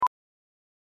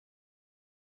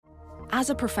As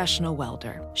a professional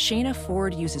welder, Shayna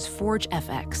Ford uses Forge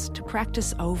FX to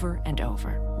practice over and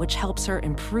over, which helps her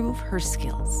improve her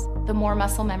skills. The more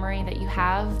muscle memory that you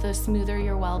have, the smoother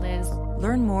your weld is.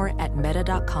 Learn more at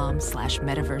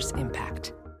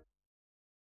meta.com/metaverseimpact.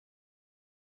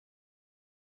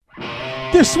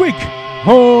 This week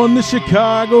on the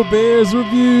Chicago Bears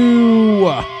Review,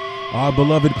 our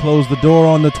beloved closed the door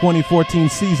on the 2014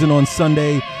 season on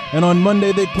Sunday, and on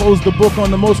Monday they closed the book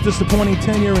on the most disappointing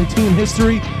tenure in team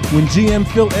history when GM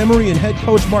Phil Emery and head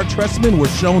coach Mark Trestman were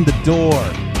shown the door.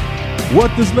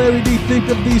 What does Larry D think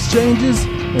of these changes,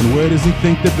 and where does he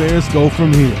think the Bears go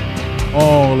from here?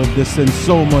 All of this and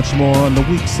so much more on the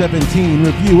Week 17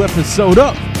 review episode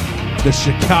of the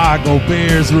Chicago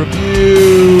Bears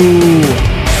Review.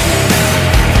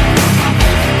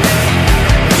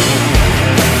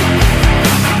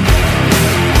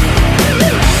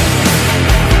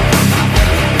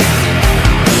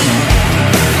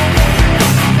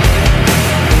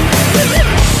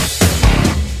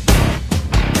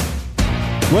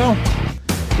 Well,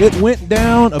 it went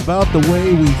down about the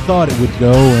way we thought it would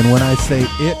go, and when I say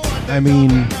it, I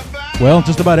mean, well,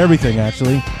 just about everything,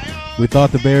 actually. We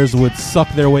thought the Bears would suck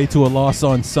their way to a loss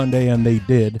on Sunday, and they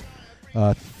did.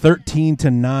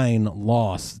 13-9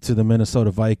 loss to the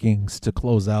Minnesota Vikings to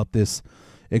close out this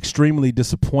extremely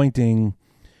disappointing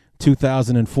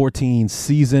 2014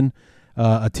 season.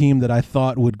 A team that I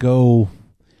thought would go,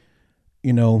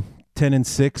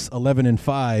 10-6,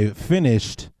 11-5,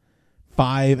 finished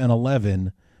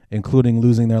 5-11, including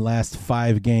losing their last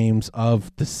 5 games of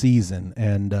the season.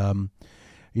 And, then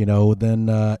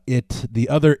the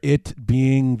other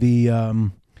being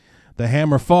the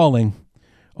hammer falling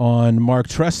on Mark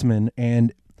Trestman.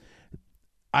 And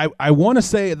I want to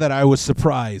say that I was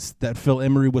surprised that Phil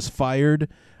Emery was fired.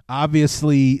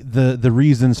 Obviously, the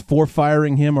reasons for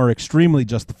firing him are extremely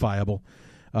justifiable.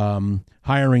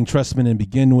 Hiring Trestman to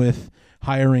begin with,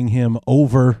 hiring him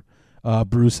over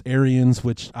Bruce Arians,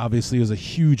 which obviously was a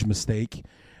huge mistake.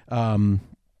 Signing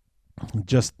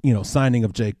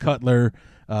of Jay Cutler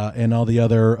and all the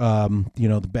other,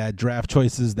 the bad draft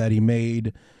choices that he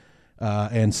made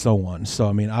and so on. So,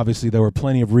 I mean, obviously there were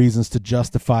plenty of reasons to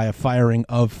justify a firing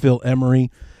of Phil Emery.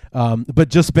 But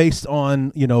just based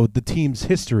on, the team's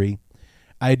history,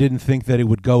 I didn't think that it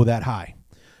would go that high.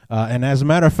 And as a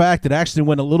matter of fact, it actually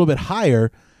went a little bit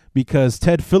higher because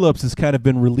Ted Phillips has kind of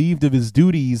been relieved of his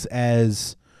duties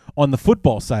as on the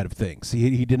football side of things.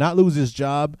 He did not lose his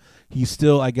job. He's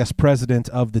still, I guess, president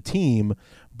of the team,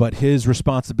 but his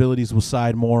responsibilities will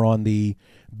side more on the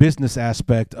business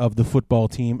aspect of the football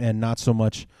team and not so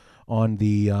much on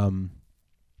the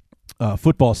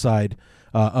football side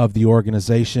of the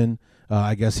organization.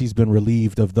 I guess he's been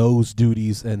relieved of those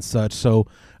duties and such. So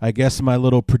I guess my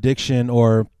little prediction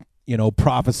or,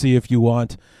 prophecy, if you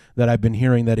want, that I've been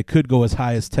hearing that it could go as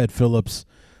high as Ted Phillips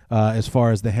as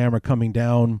far as the hammer coming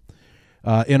down.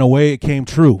 In a way, it came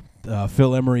true.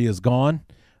 Phil Emery is gone.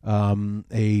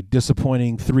 A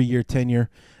disappointing 3-year tenure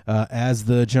as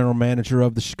the general manager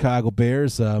of the Chicago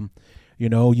Bears.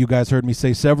 You guys heard me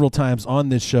say several times on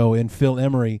this show, in Phil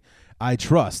Emery, I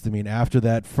trust. I mean, after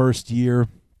that first year,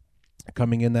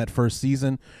 coming in that first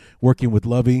season, working with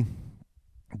Lovey,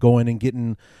 going and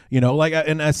getting,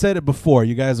 and I said it before,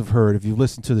 you guys have heard, if you've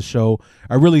listened to the show,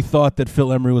 I really thought that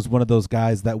Phil Emery was one of those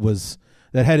guys that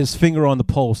had his finger on the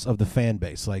pulse of the fan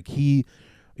base. Like he,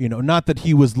 not that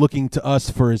he was looking to us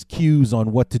for his cues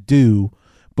on what to do,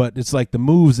 but it's like the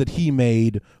moves that he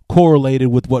made correlated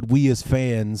with what we as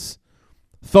fans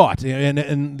thought.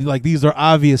 And like, these are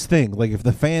obvious things. Like, if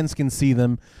the fans can see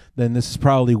them, then this is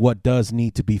probably what does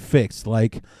need to be fixed.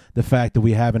 Like the fact that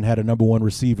we haven't had a number one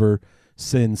receiver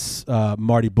since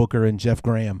Marty Booker and Jeff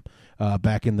Graham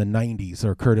back in the 90s,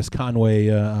 or Curtis Conway,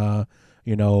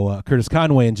 Curtis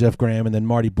Conway and Jeff Graham, and then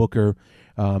Marty Booker,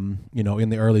 in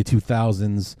the early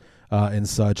 2000s and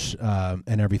such,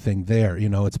 and everything there.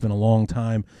 It's been a long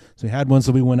time. So we had one,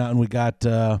 so we went out and we got,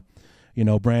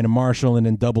 Brandon Marshall, and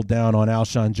then doubled down on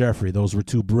Alshon Jeffrey. Those were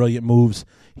 2 brilliant moves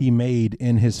he made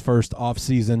in his first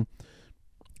offseason,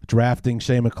 drafting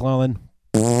Shea McClellin.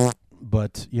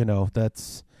 But,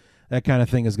 that kind of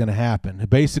thing is going to happen.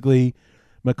 Basically,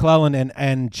 McClellan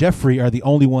and Jeffrey are the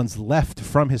only ones left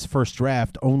from his first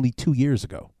draft only 2 years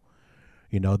ago.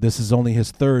 This is only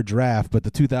his 3rd draft, but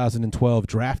the 2012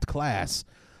 draft class,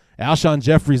 Alshon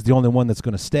Jeffrey is the only one that's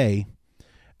going to stay.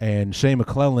 And Shea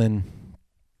McClellin,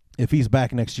 if he's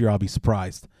back next year, I'll be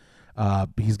surprised.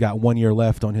 He's got 1 year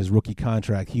left on his rookie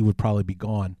contract. He would probably be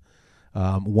gone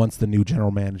once the new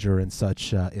general manager and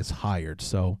such is hired.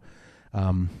 So,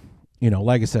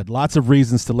 like I said, lots of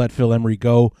reasons to let Phil Emery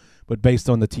go, but based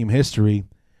on the team history,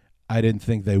 I didn't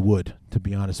think they would, to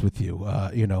be honest with you.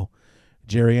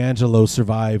 Jerry Angelo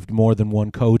survived more than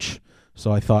one coach,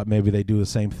 so I thought maybe they do the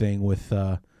same thing with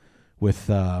Phil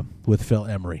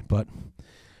Emery. But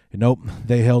nope,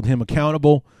 they held him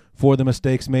accountable for the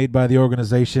mistakes made by the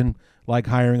organization, like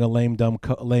hiring a lame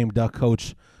duck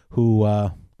coach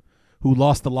who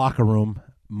lost the locker room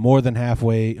more than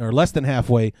halfway or less than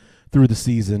halfway through the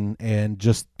season and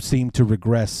just seemed to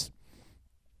regress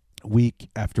week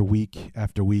after week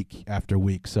after week after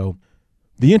week. So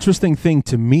the interesting thing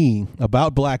to me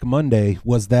about Black Monday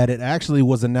was that it actually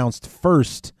was announced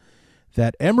first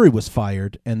that Emery was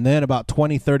fired, and then about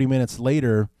 20-30 minutes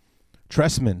later,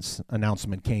 Trestman's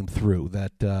announcement came through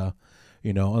that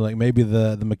like maybe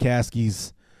the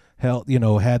McCaskies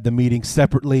had the meeting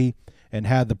separately and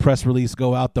had the press release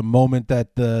go out the moment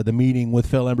that the meeting with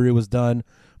Phil Emery was done.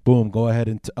 Boom, go ahead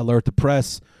and alert the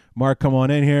press. Mark, come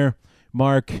on in here.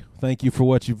 Mark, thank you for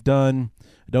what you've done.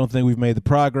 I don't think we've made the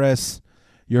progress.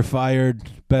 You're fired.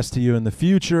 Best to you in the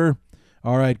future.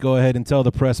 All right, go ahead and tell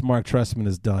the press Mark Trestman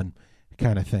is done,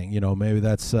 kind of thing. Maybe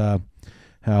that's how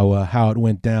it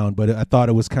went down. But I thought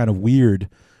it was kind of weird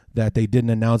that they didn't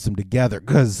announce them together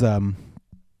because the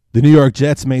New York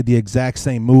Jets made the exact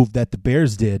same move that the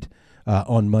Bears did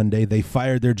on Monday. They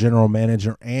fired their general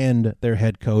manager and their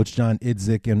head coach, John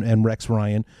Idzik and Rex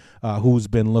Ryan, who's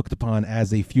been looked upon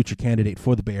as a future candidate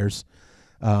for the Bears.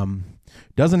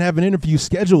 Doesn't have an interview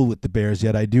scheduled with the Bears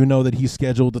yet. I do know that he's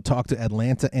scheduled to talk to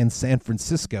Atlanta and San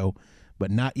Francisco, but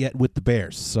not yet with the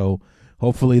Bears. So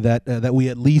hopefully that we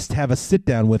at least have a sit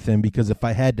down with him, because if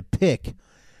I had to pick,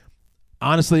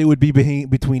 honestly, it would be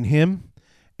between him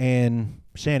and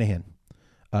Shanahan.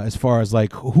 As far as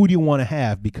like who do you want to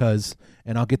have, because,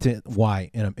 and I'll get to why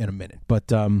in a minute,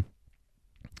 but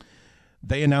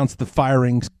they announced the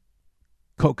firings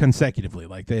consecutively,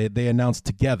 like they announced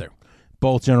together.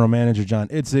 Both general manager John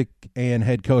Idzik and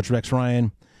head coach Rex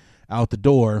Ryan out the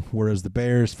door, whereas the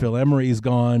Bears, Phil Emery is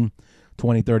gone.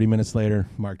 20-30 minutes later,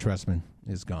 Mark Trestman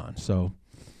is gone. So,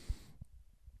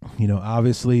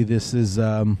 obviously this is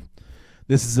a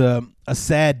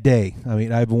sad day. I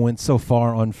mean, I even went so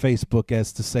far on Facebook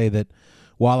as to say that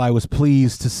while I was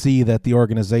pleased to see that the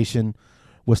organization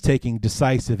was taking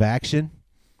decisive action,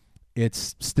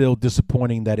 it's still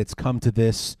disappointing that it's come to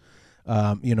this,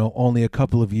 only a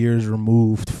couple of years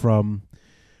removed from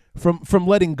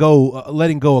letting go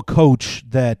a coach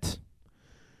that,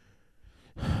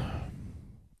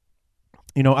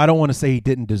 I don't want to say he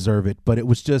didn't deserve it, but it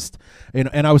was just,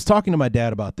 and I was talking to my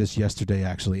dad about this yesterday,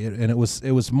 actually, and it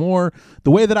was more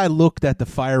the way that I looked at the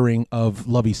firing of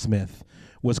Lovie Smith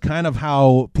was kind of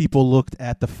how people looked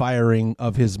at the firing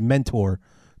of his mentor,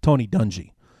 Tony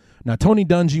Dungy. Now, Tony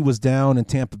Dungy was down in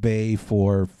Tampa Bay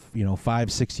for,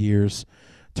 5-6 years,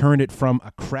 turned it from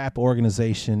a crap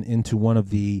organization into one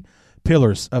of the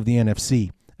pillars of the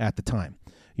NFC at the time.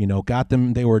 Got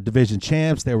them, they were division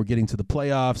champs, they were getting to the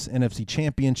playoffs, NFC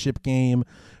championship game,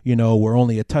 were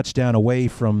only a touchdown away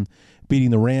from beating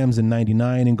the Rams in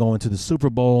 99 and going to the Super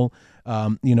Bowl.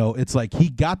 It's like he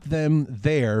got them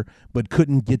there, but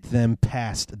couldn't get them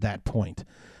past that point.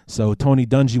 So Tony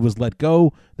Dungy was let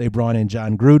go. They brought in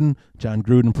John Gruden. John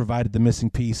Gruden provided the missing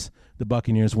piece. The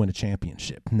Buccaneers win a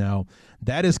championship. Now,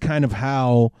 that is kind of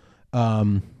how,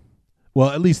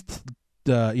 at least,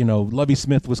 Lovie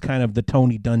Smith was kind of the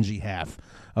Tony Dungy half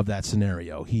of that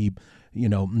scenario.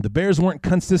 The Bears weren't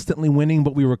consistently winning,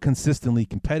 but we were consistently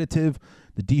competitive.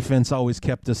 The defense always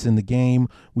kept us in the game.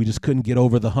 We just couldn't get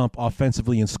over the hump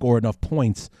offensively and score enough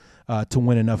points to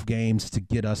win enough games to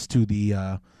get us to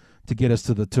the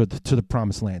to the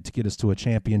promised land, to get us to a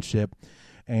championship.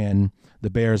 And the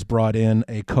Bears brought in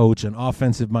a coach, an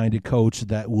offensive-minded coach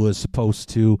that was supposed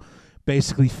to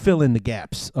basically fill in the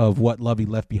gaps of what Lovie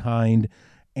left behind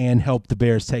and help the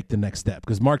Bears take the next step.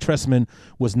 Because Mark Trestman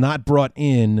was not brought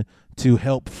in to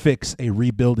help fix a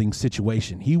rebuilding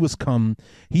situation. He's come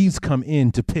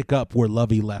in to pick up where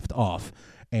Lovie left off.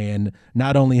 And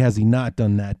not only has he not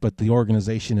done that, but the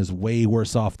organization is way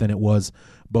worse off than it was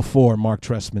before Mark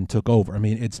Trestman took over. I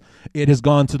mean, it has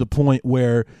gone to the point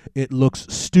where it looks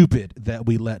stupid that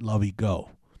we let Lovie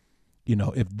go.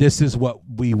 If this is what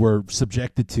we were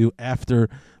subjected to after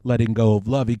letting go of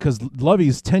Lovie, because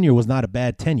Lovie's tenure was not a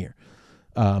bad tenure.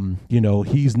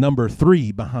 He's number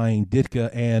 3 behind Ditka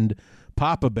and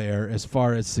Papa Bear as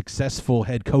far as successful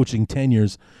head coaching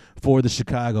tenures for the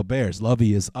Chicago Bears.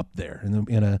 Lovie is up there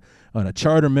on a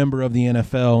charter member of the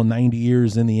NFL, 90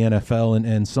 years in the NFL,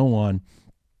 and so on.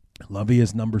 Lovie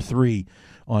is number 3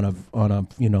 on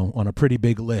a pretty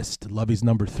big list. Lovie's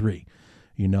number 3.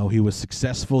 He was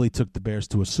successful. He took the Bears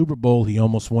to a Super Bowl. He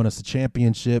almost won us a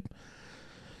championship.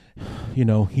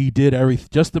 he did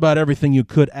just about everything you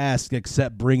could ask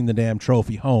except bring the damn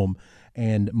trophy home.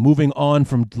 And moving on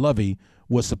from Lovie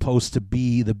was supposed to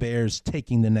be the Bears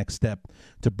taking the next step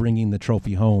to bringing the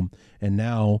trophy home. And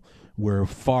now we're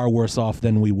far worse off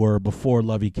than we were before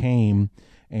Lovie came.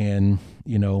 And,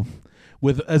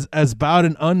 with as about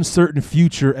an uncertain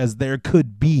future as there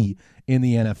could be in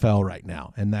the NFL right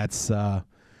now. And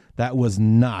that was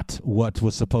not what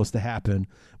was supposed to happen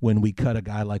when we cut a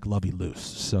guy like Lovie loose.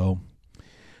 So,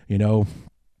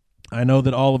 I know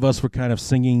that all of us were kind of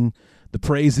singing the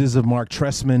praises of Marc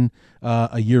Trestman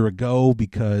a year ago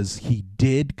because he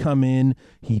did come in.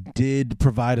 He did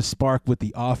provide a spark with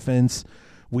the offense.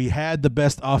 We had the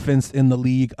best offense in the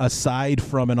league aside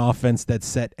from an offense that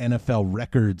set NFL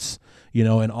records,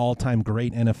 an all-time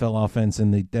great NFL offense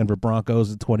in the Denver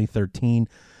Broncos in 2013.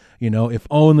 If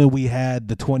only we had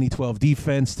the 2012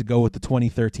 defense to go with the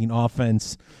 2013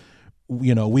 offense,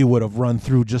 we would have run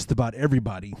through just about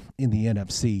everybody in the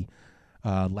NFC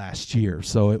last year.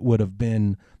 So that would have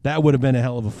been a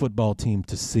hell of a football team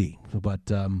to see.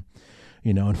 But,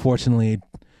 unfortunately,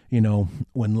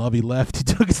 when Lovie left, he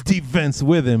took his defense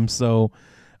with him. So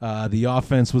the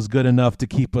offense was good enough to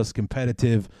keep us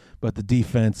competitive, but the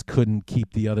defense couldn't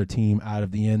keep the other team out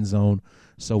of the end zone.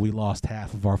 So we lost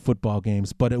half of our football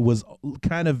games, but it was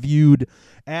kind of viewed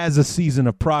as a season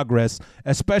of progress,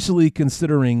 especially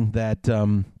considering that,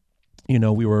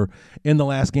 we were in the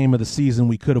last game of the season.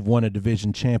 We could have won a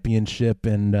division championship,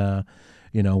 and,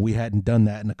 we hadn't done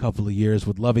that in a couple of years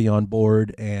with Lovie on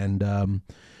board. And,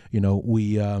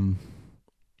 we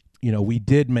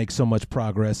did make so much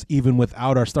progress even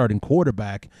without our starting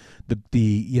quarterback.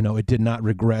 It did not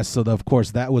regress. So, of course,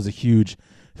 that was a huge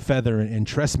feather in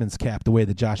Trestman's cap, the way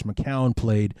that Josh McCown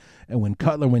played, and when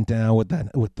Cutler went down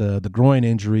with the groin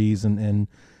injuries and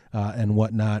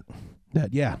whatnot.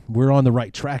 That we're on the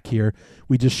right track here.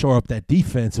 We just shore up that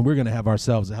defense, and we're going to have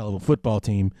ourselves a hell of a football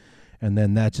team. And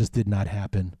then that just did not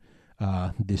happen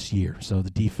this year. So the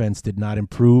defense did not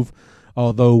improve,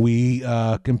 although we,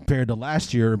 compared to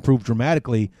last year, improved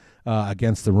dramatically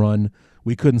against the run.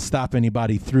 We couldn't stop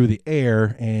anybody through the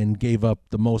air and gave up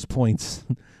the most points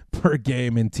per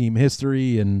game in team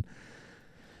history. And,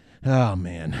 oh,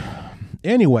 man.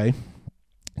 Anyway,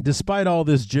 despite all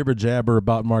this jibber-jabber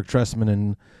about Marc Trestman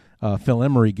and Phil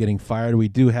Emery getting fired, we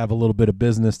do have a little bit of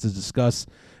business to discuss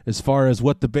as far as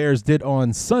what the Bears did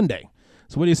on Sunday.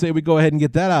 So what do you say we go ahead and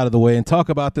get that out of the way and talk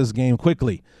about this game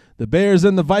quickly? The Bears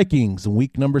and the Vikings in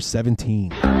week number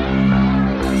 17.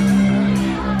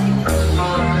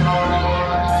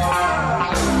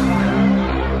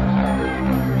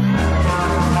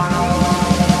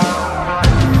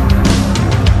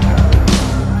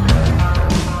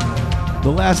 The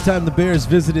last time the Bears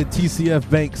visited TCF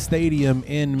Bank Stadium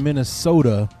in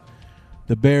Minnesota,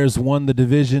 the Bears won the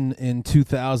division in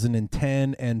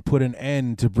 2010 and put an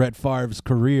end to Brett Favre's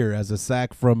career, as a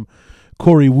sack from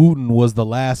Corey Wooten was the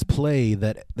last play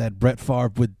that Brett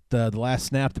Favre would, the last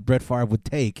snap that Brett Favre would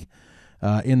take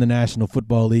in the National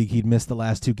Football League. He'd missed the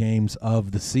last two games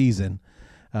of the season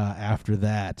after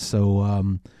that.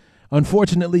 So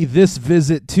unfortunately, this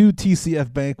visit to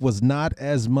TCF Bank was not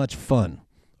as much fun.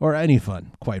 Or any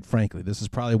fun, quite frankly. This is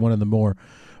probably one of the more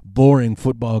boring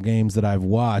football games that I've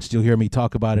watched. You'll hear me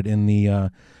talk about it in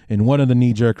one of the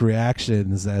knee-jerk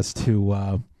reactions as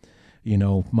to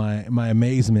my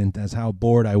amazement as how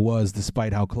bored I was,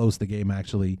 despite how close the game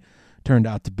actually turned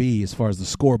out to be as far as the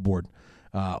scoreboard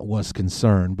was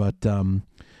concerned. But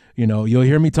you'll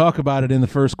hear me talk about it in the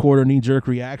first quarter knee-jerk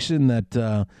reaction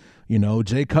that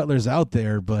Jay Cutler's out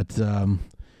there, but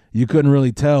you couldn't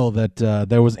really tell that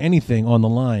there was anything on the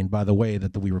line by the way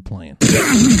that we were playing.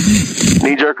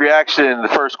 Knee-jerk reaction in the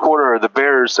first quarter of the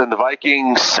Bears and the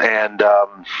Vikings, and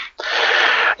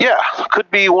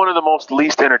could be one of the most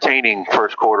least entertaining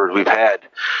first quarters we've had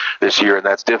this year, and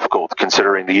that's difficult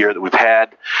considering the year that we've had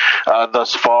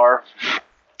thus far.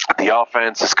 The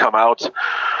offense has come out,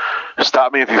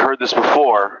 stop me if you've heard this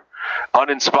before,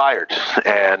 uninspired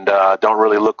and don't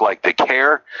really look like they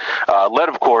care. Led,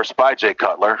 of course, by Jay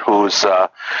Cutler, who's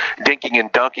dinking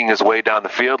and dunking his way down the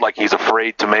field like he's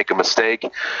afraid to make a mistake.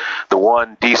 The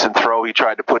one decent throw he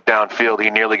tried to put downfield, he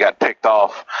nearly got picked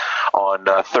off on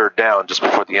third down just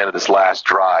before the end of this last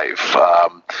drive.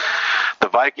 The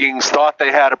Vikings thought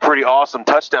they had a pretty awesome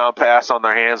touchdown pass on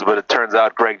their hands, but it turns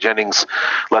out Greg Jennings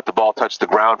let the ball touch the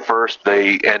ground first.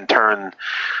 They, in turn,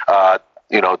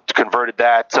 converted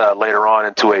that later on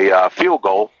into a field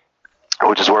goal,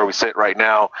 which is where we sit right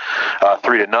now,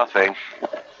 3-0.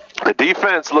 The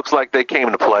defense looks like they came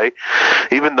into play,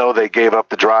 even though they gave up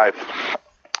the drive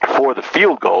for the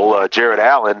field goal. Jared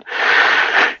Allen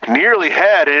nearly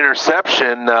had an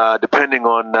interception, depending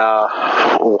on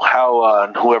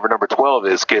how whoever number 12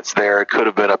 is gets there. It could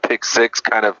have been a pick six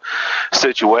kind of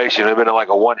situation. It would have been like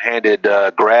a one-handed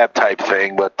grab type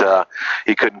thing, but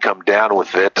he couldn't come down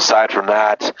with it. Aside from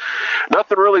that,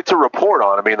 nothing really to report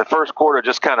on. I mean, the first quarter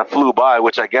just kind of flew by,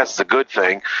 which I guess is a good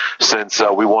thing since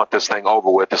we want this thing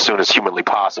over with as soon as humanly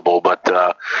possible. But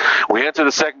we enter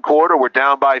the second quarter. We're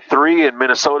down by 3, and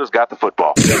Minnesota's got the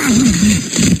football.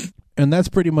 And that's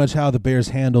pretty much how the Bears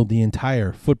handled the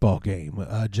entire football game.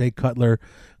 Jay Cutler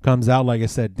comes out, like I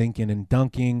said, dinking and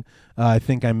dunking. I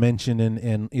think I mentioned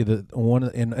in either one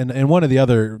of the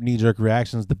other knee-jerk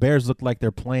reactions, the Bears look like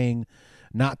they're playing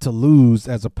not to lose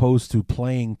as opposed to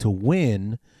playing to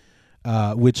win,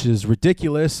 which is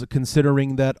ridiculous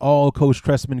considering that all Coach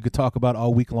Trestman could talk about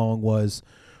all week long was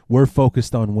we're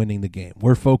focused on winning the game.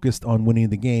 We're focused on winning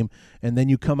the game. And then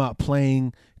you come out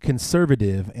playing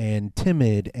conservative and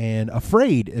timid and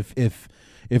afraid, if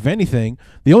anything.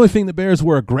 The only thing the Bears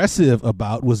were aggressive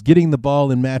about was getting the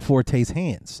ball in Matt Forte's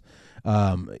hands.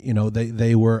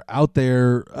 They were out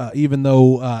there, even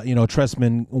though,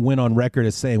 Trestman went on record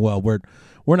as saying, well,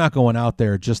 we're not going out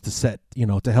there just to set,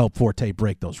 to help Forte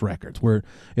break those records.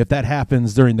 If that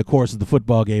happens during the course of the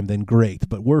football game, then great.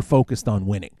 But we're focused on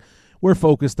winning. We're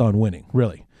focused on winning,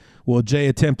 really. Well, Jay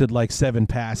attempted like 7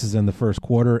 passes in the first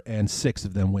quarter, and 6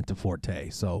 of them went to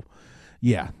Forte. So,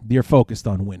 yeah, you're focused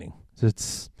on winning.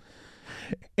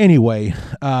 Anyway,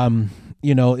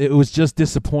 it was just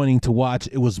disappointing to watch.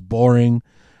 It was boring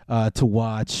to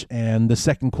watch, and the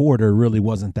second quarter really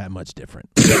wasn't that much different.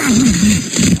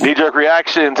 Knee-jerk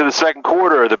reaction to the second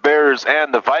quarter, the Bears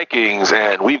and the Vikings,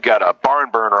 and we've got a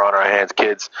barn burner on our hands,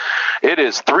 kids. It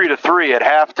is 3-3 at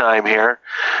halftime here.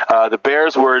 The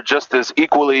Bears were just as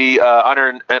equally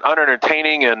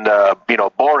unentertaining and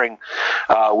boring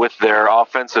with their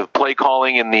offensive play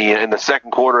calling in the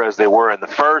second quarter as they were in the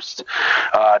first.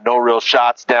 No real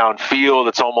shots downfield.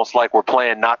 It's almost like we're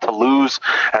playing not to lose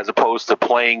as opposed to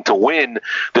playing to win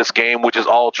this game, which is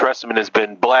all Trestman has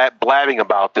been blabbing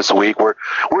about this week. We're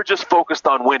just focused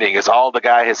on winning is all the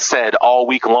guy has said all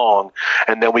week long,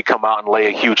 and then we come out and lay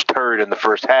a huge turd in the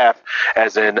first half,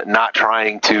 as in not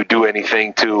trying to do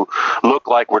anything to look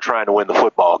like we're trying to win the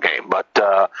football game.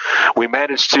 But we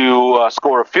managed to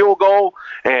score a field goal,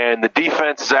 and the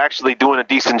defense is actually doing a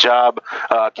decent job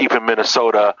keeping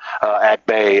Minnesota at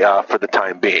bay for the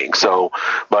time being.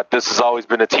 But this has always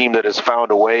been a team that has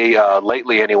found a way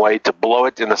lately anyway to blow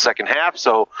it in the second half.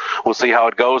 So we'll see how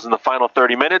it goes in the final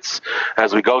 30 minutes.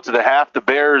 As we go to the half, the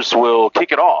Bears will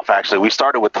kick it off. Actually, we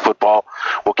started with the football.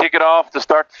 We'll kick it off to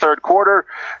start the third quarter,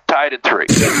 tied at 3.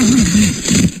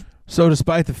 So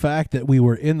despite the fact that we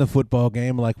were in the football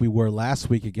game like we were last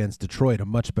week against Detroit, a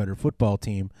much better football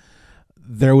team,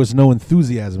 there was no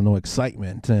enthusiasm, no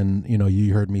excitement. And,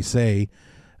 you heard me say,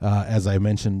 as I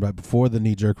mentioned right before the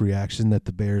knee-jerk reaction, that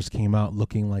the Bears came out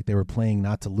looking like they were playing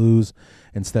not to lose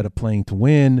instead of playing to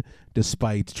win,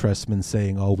 despite Trestman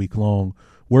saying all week long,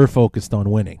 we're focused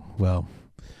on winning. Well,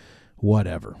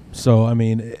 whatever. So, I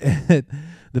mean,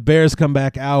 the Bears come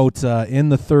back out in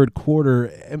the third quarter,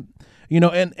 and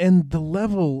the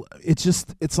level,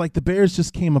 it's like the Bears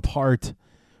just came apart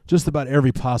just about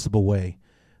every possible way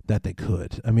that they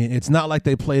could. I mean, it's not like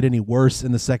they played any worse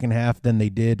in the second half than they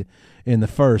did in the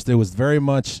first. It was very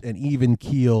much an even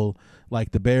keel,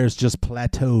 like the Bears just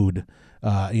plateaued.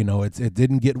 It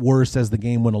didn't get worse as the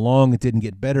game went along. It didn't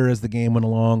get better as the game went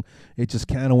along. It just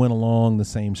kind of went along the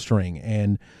same string.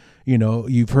 And,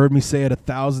 you've heard me say it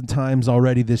 1,000 times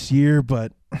already this year,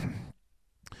 but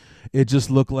it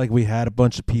just looked like we had a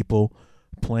bunch of people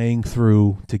playing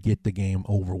through to get the game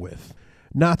over with.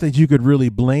 Not that you could really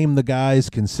blame the guys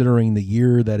considering the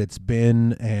year that it's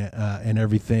been and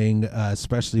everything,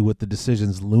 especially with the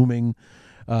decisions looming,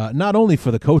 not only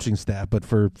for the coaching staff, but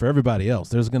for everybody else.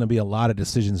 There's going to be a lot of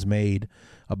decisions made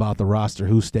about the roster,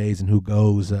 who stays and who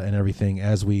goes and everything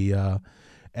as we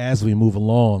move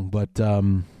along. But,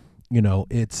 they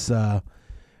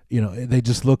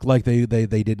just look like they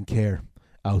didn't care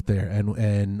out there.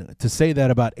 And to say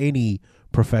that about any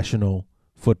professional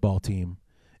football team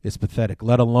is pathetic,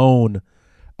 let alone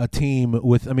a team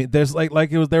with, there's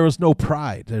there was no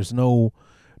pride. There's no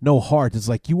heart. It's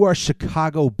like, you are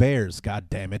Chicago Bears, God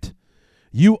damn it.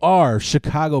 You are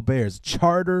Chicago Bears,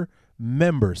 charter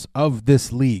members of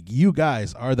this league. You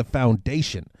guys are the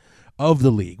foundation of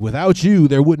the league. Without you,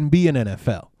 there wouldn't be an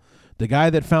NFL. The guy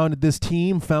that founded this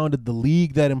team founded the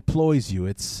league that employs you.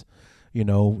 It's,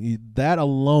 that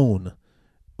alone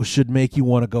should make you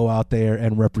want to go out there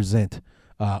and represent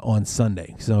on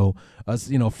Sunday. So,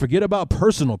 forget about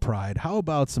personal pride. How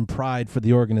about some pride for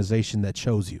the organization that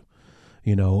chose you?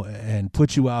 and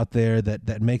put you out there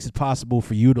that makes it possible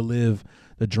for you to live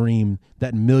the dream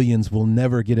that millions will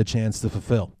never get a chance to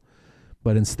fulfill.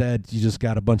 But instead, you just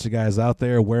got a bunch of guys out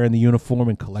there wearing the uniform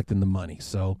and collecting the money.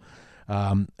 So,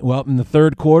 in the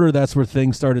third quarter, that's where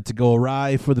things started to go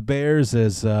awry for the Bears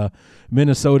as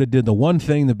Minnesota did the one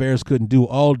thing the Bears couldn't do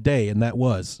all day, and that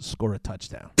was score a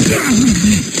touchdown.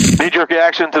 Knee-jerk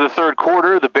reaction to the third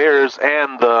quarter, the Bears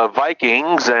and the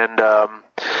Vikings, and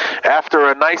after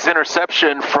a nice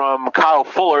interception from Kyle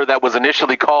Fuller that was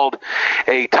initially called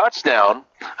a touchdown,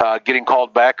 getting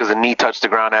called back because a knee touched the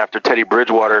ground after Teddy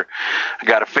Bridgewater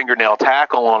got a fingernail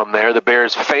tackle on him there. The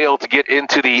Bears failed to get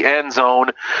into the end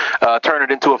zone, turn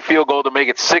it into a field goal to make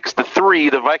it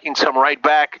 6-3. The Vikings come right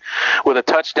back with a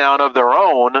touchdown of their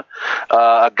own.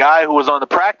 A guy who was on the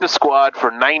practice squad for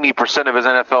 90% of his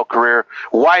NFL career,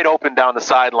 wide open down the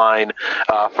sideline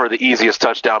for the easiest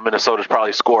touchdown Minnesota's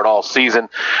probably scored all season.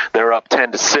 They're up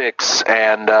 10-6,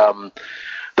 and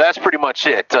that's pretty much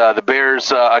it. The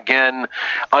Bears, again,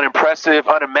 unimpressive,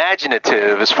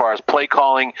 unimaginative as far as play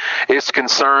calling is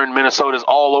concerned. Minnesota's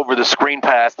all over the screen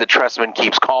pass that Trestman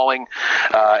keeps calling,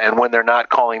 and when they're not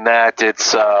calling that,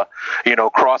 it's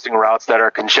crossing routes that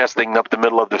are congesting up the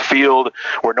middle of the field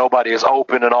where nobody is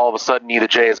open, and all of a sudden either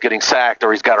Jay is getting sacked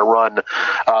or he's got to run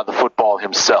the football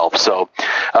himself. So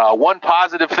one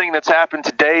positive thing that's happened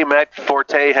today, Matt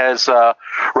Forte has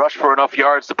rushed for enough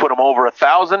yards to put him over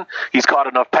 1,000. He's caught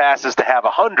enough passes to have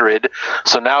 100,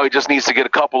 so now he just needs to get a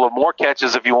couple of more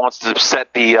catches if he wants to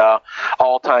set the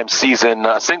all-time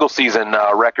single season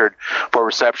record for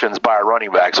receptions by a running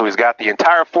back. So he's got the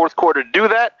entire fourth quarter to do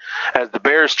that as the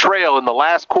Bears trail in the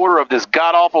last quarter of this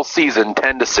god-awful season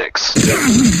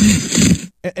 10-6.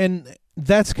 And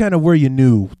that's kind of where you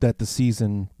knew that the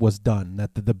season was done,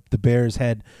 that the Bears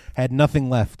had nothing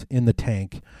left in the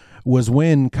tank, was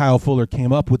when Kyle Fuller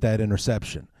came up with that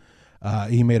interception.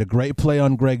 He made a great play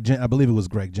on I believe it was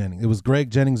Greg Jennings. It was Greg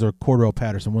Jennings or Cordell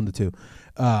Patterson, one of the two.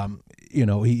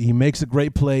 He makes a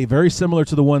great play, very similar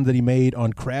to the one that he made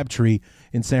on Crabtree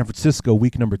in San Francisco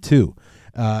week number 2.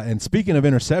 And speaking of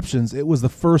interceptions, it was the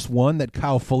first one that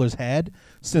Kyle Fuller's had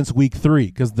since week 3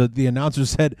 because the announcer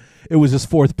said it was his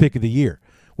 4th pick of the year.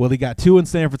 Well, he got 2 in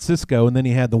San Francisco, and then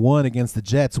he had the one against the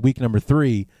Jets week number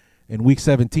 3. In week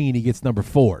 17, he gets number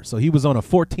 4. So he was on a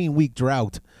 14-week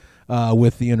drought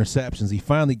with the interceptions. He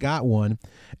finally got one,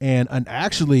 and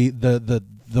actually the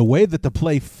way that the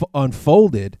play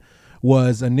unfolded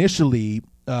was initially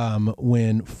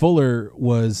when Fuller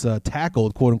was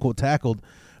tackled, quote unquote tackled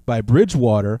by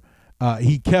Bridgewater.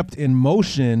 He kept in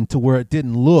motion to where it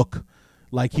didn't look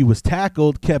like he was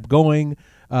tackled, kept going,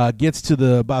 gets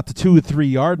to about the 2 or 3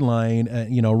 yard line,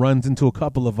 runs into a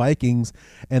couple of Vikings,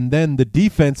 and then the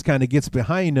defense kind of gets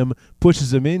behind him,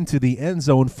 pushes him into the end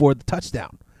zone for the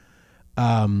touchdown.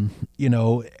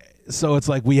 So it's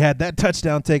like we had that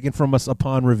touchdown taken from us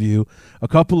upon review. A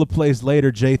couple of plays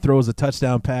later, Jay throws a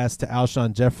touchdown pass to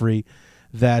Alshon Jeffrey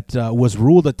that was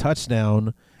ruled a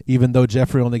touchdown, even though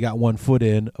Jeffrey only got 1 foot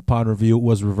in. Upon review, it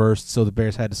was reversed, so the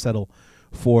Bears had to settle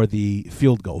for the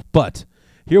field goal. But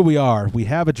here we are. We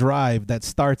have a drive that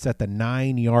starts at the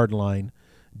 9-yard line,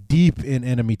 deep in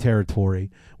enemy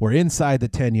territory. We're inside the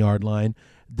 10-yard line.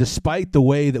 Despite the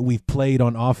way that we've played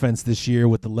on offense this year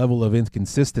with the level of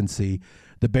inconsistency,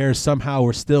 the Bears somehow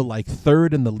were still like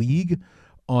 3rd in the league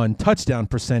on touchdown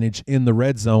percentage in the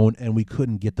red zone, and we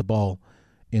couldn't get the ball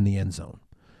in the end zone.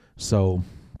 So,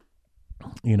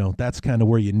 that's kind of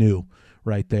where you knew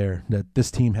right there that this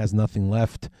team has nothing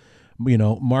left.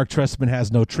 Mark Trestman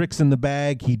has no tricks in the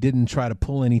bag. He didn't try to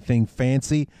pull anything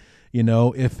fancy.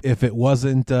 If it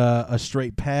wasn't a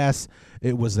straight pass,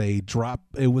 it was a drop.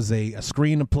 It was a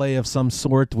screen play of some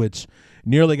sort, which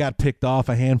nearly got picked off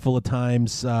a handful of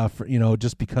times.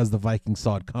 Just because the Vikings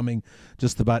saw it coming,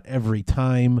 just about every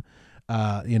time.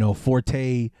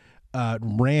 Forte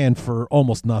ran for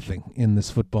almost nothing in this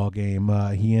football game.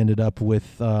 He ended up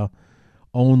with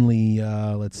only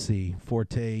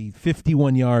Forte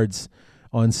 51 yards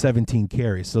on 17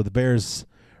 carries. So the Bears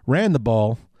ran the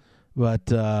ball,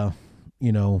 but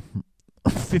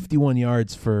 51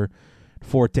 yards for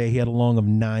Forte. He had a long of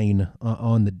 9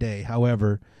 on the day.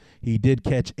 However, he did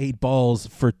catch 8 balls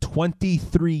for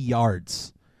 23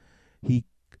 yards.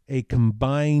 A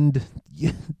combined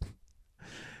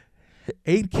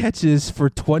 8 catches for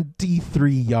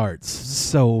 23 yards.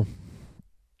 So,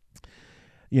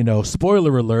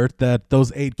 spoiler alert that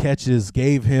those 8 catches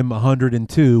gave him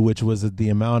 102, which was the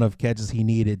amount of catches he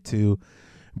needed to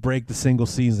break the single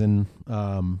season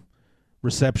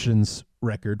receptions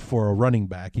record for a running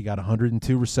back. He got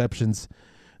 102 receptions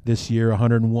this year.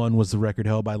 101 was the record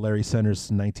held by Larry Sanders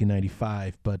in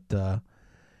 1995. But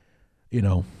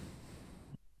yeah,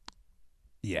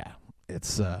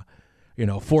 it's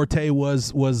Forte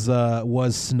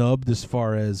was snubbed as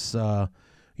far as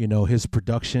his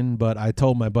production, but I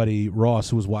told my buddy Ross,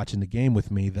 who was watching the game with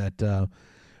me, that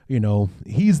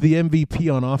he's the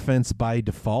MVP on offense by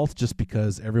default, just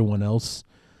because everyone else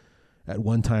at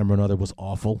one time or another was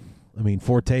awful. I mean,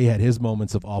 Forte had his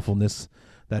moments of awfulness.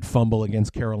 That fumble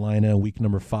against Carolina, week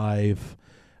number 5.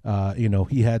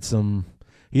 He had some.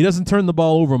 He doesn't turn the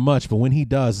ball over much, but when he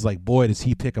does, it's like, boy, does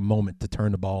he pick a moment to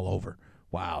turn the ball over.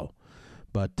 Wow.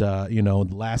 But, the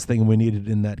last thing we needed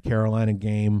in that Carolina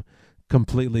game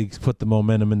completely put the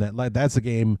momentum in that. That's a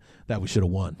game that we should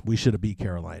have won. We should have beat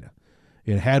Carolina.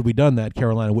 And had we done that,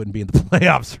 Carolina wouldn't be in the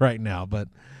playoffs right now. But,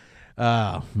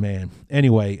 man.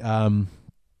 Anyway,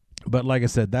 but like I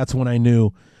said, that's when I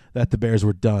knew that the Bears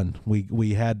were done.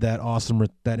 We had that awesome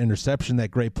that interception,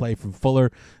 that great play from Fuller,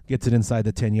 gets it inside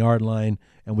the 10-yard line,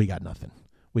 and we got nothing.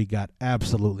 We got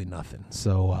absolutely nothing.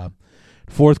 So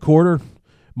fourth quarter,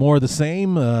 more of the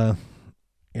same. The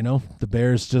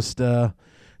Bears just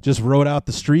rode out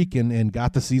the streak and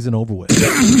got the season over with.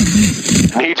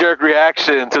 Knee-jerk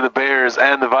reaction to the Bears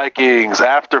and the Vikings.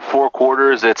 After 4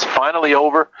 quarters, it's finally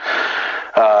over.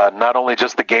 Not only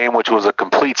just the game, which was a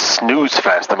complete snooze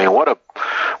fest. I mean, what a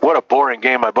boring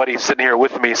game. My buddy's sitting here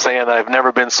with me saying that I've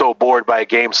never been so bored by a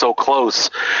game so close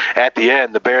at the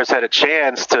end. The Bears had a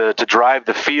chance to drive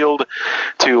the field,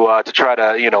 to try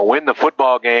to win the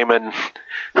football game, and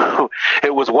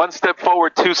it was 1 step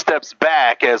forward, 2 steps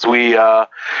back as we go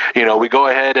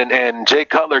ahead and Jay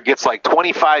Cutler gets like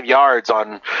 25 yards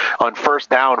on first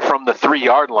down from the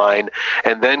 3-yard line,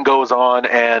 and then goes on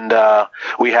and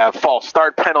we have false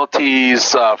start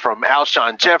penalties from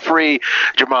Alshon Jeffrey,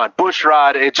 Jermon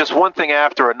Bushrod. It's just one thing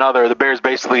after another. The Bears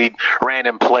basically ran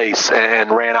in place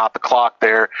and ran out the clock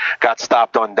there, got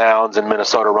stopped on downs, and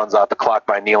Minnesota runs out the clock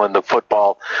by kneeling the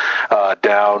football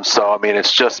down. So, I mean,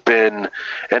 it's just been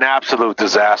an absolute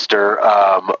disaster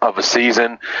of a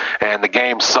season, and the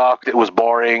game sucked. It was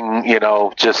boring.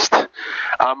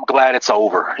 I'm glad it's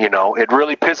over. It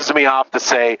really pisses me off to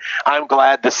say I'm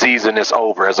glad the season is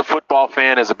over. As a football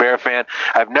fan, as a Bear fan,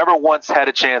 I've never once had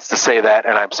a chance to say that,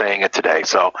 and I'm saying it today.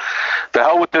 So, the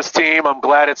hell with this team. I'm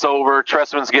glad it's over.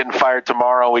 Trestman's getting fired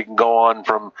tomorrow. We can go on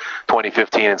from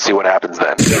 2015 and see what happens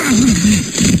then.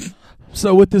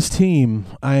 So with this team,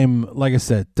 like I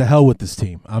said, to hell with this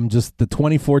team. I'm just the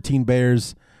 2014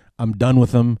 Bears. I'm done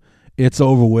with them. It's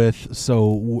over with.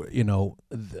 So,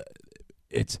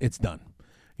 it's done.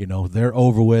 They're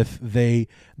over with. They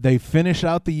finish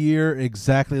out the year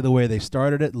exactly the way they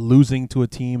started it, losing to a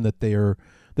team that they're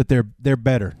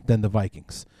better than the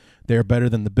Vikings. They're better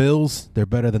than the Bills. They're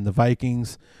better than the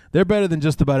Vikings. They're better than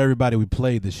just about everybody we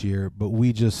played this year, but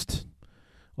we just,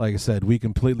 like I said, we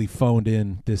completely phoned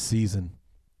in this season.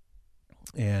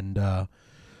 And,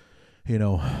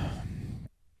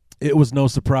 it was no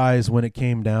surprise when it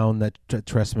came down that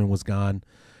Trestman was gone.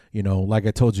 Like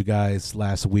I told you guys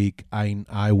last week,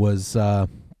 I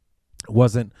wasn't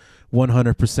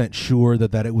 100% sure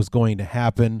that it was going to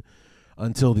happen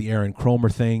until the Aaron Cromer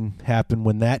thing happened.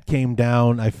 When that came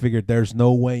down, I figured there's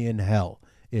no way in hell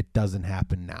it doesn't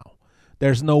happen now.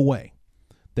 There's no way.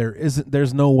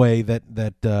 There's no way that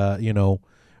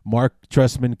Mark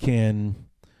Trestman can,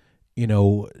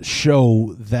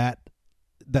 show that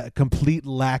complete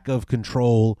lack of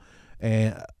control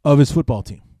of his football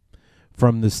team.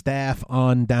 From the staff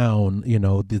on down,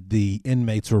 the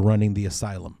inmates were running the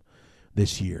asylum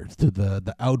this year. To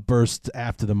the outbursts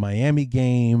after the Miami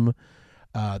game,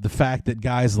 the fact that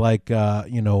guys like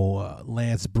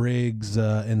Lance Briggs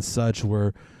and such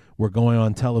were going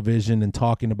on television and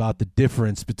talking about the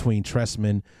difference between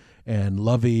Trestman and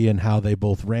Lovey and how they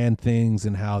both ran things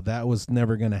and how that was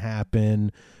never going to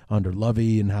happen under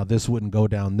Lovey and how this wouldn't go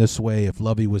down this way if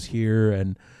Lovey was here,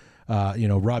 and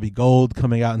Robbie Gould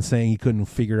coming out and saying he couldn't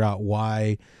figure out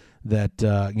why that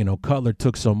Cutler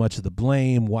took so much of the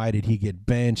blame. Why did he get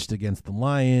benched against the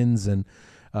Lions and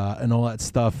all that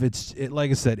stuff? Like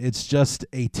I said, it's just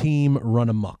a team run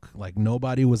amok. Like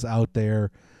nobody was out there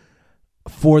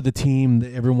for the team.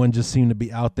 Everyone just seemed to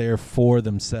be out there for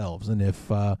themselves. And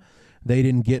if they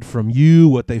didn't get from you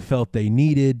what they felt they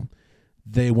needed,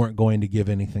 they weren't going to give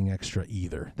anything extra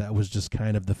either. That was just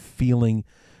kind of the feeling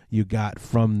you got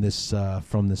from this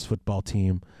football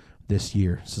team this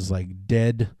year. This is like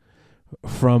dead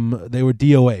they were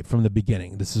DOA from the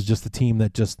beginning. This is just a team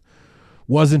that just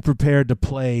wasn't prepared to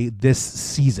play this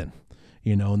season.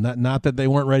 Not that they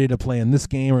weren't ready to play in this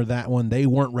game or that one. They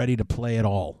weren't ready to play at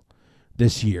all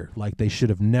this year. Like they should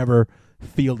have never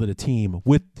fielded a team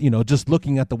with, just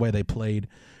looking at the way they played.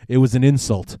 It was an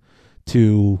insult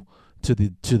to to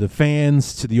the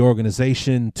fans, to the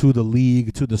organization, to the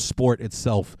league, to the sport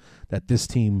itself, that this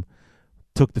team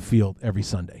took the field every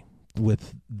Sunday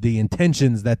with the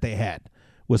intentions that they had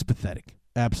was pathetic,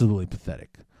 absolutely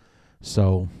pathetic.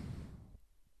 So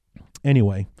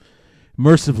anyway,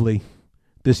 mercifully,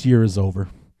 this year is over,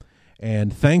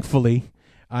 and thankfully,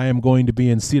 I am going to be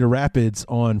in Cedar Rapids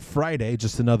on Friday.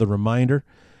 Just another reminder.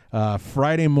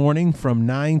 Friday morning from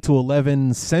 9 to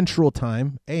 11 Central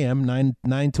Time, a.m.,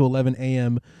 9 to 11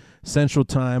 a.m. Central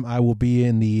Time, I will be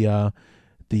in the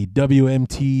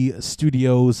WMT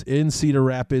studios in Cedar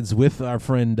Rapids with our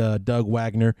friend Doug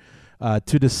Wagner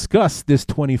to discuss this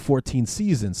 2014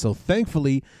 season. So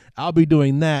thankfully, I'll be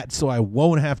doing that so I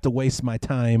won't have to waste my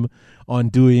time on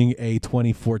doing a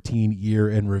 2014 year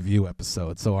in review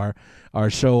episode. So our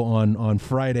show on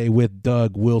Friday with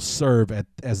Doug will serve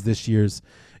as this year's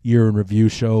year in review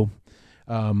show.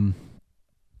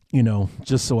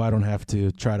 Just so I don't have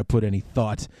to try to put any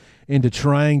thought into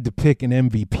trying to pick an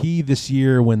MVP this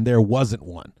year when there wasn't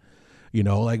one.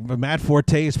 Like Matt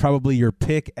Forte is probably your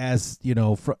pick as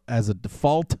a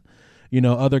default.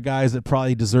 Other guys that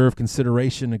probably deserve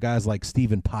consideration are guys like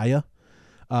Stephen Paya,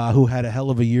 who had a hell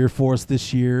of a year for us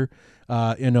this year.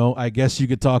 I guess you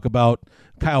could talk about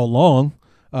Kyle Long,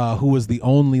 who was the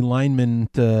only lineman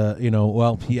to,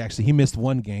 he missed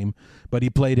one game, but he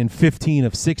played in 15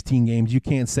 of 16 games. You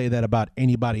can't say that about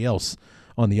anybody else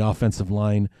on the offensive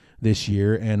line this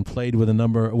year, and played with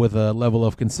a level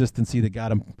of consistency that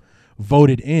got him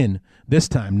voted in this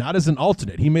time, not as an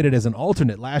alternate. He made it as an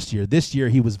alternate last year. This year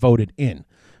he was voted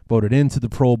into the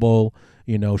Pro Bowl,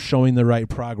 showing the right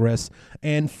progress.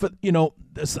 And,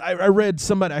 I read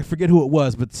somebody, I forget who it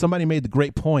was, but somebody made the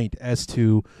great point as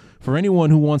to, for anyone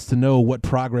who wants to know what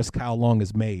progress Kyle Long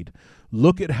has made,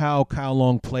 look at how Kyle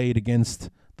Long played against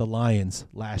the Lions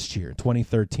last year,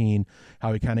 2013,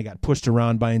 how he kind of got pushed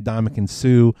around by Ndamukong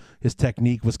Suh. His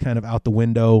technique was kind of out the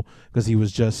window because he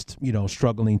was just,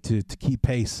 struggling to keep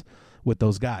pace with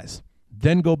those guys.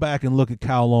 Then go back and look at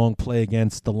Kyle Long play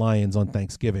against the Lions on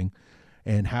Thanksgiving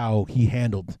and how he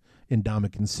handled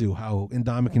Ndamukong Suh, how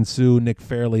Ndamukong Suh, Nick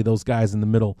Fairley, those guys in the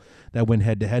middle that went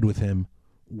head-to-head with him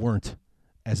weren't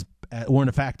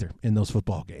a factor in those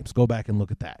football games. Go back and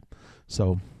look at that.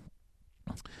 So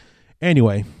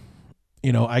anyway,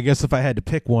 I guess if I had to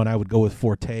pick one, I would go with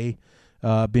Forte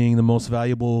being the most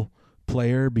valuable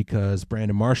player because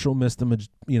Brandon Marshall missed him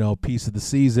a piece of the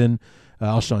season.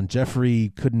 Alshon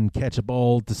Jeffrey couldn't catch a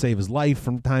ball to save his life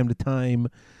from time to time.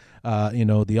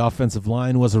 The offensive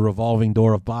line was a revolving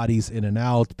door of bodies in and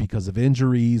out because of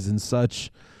injuries and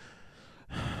such.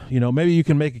 Maybe you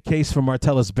can make a case for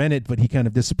Martellus Bennett, but he kind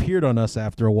of disappeared on us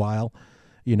after a while.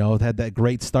 Had that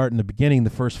great start in the beginning, the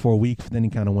first 4 weeks, then he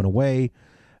kind of went away.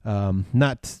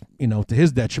 Not, to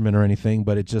his detriment or anything,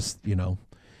 but it just,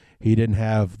 he didn't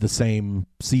have the same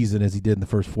season as he did in the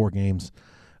first 4 games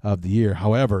of the year.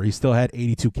 However, he still had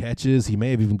 82 catches. He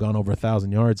may have even gone over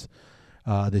 1,000 yards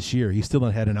this year. He still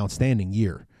had an outstanding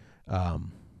year.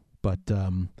 But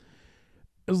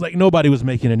it was like nobody was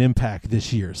making an impact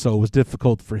this year, so it was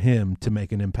difficult for him to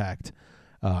make an impact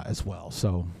as well.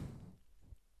 So,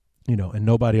 and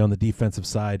nobody on the defensive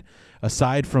side,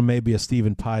 aside from maybe a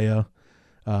Stephen Paya,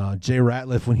 Jay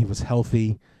Ratliff when he was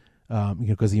healthy,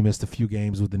 because he missed a few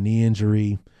games with the knee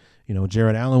injury.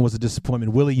 Jared Allen was a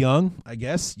disappointment. Willie Young, I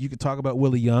guess you could talk about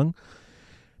Willie Young.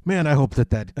 Man, I hope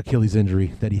that Achilles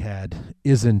injury that he had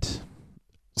isn't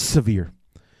severe.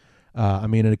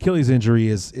 An Achilles injury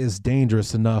is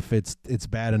dangerous enough. It's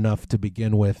bad enough to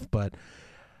begin with, but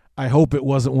I hope it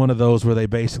wasn't one of those where they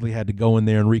basically had to go in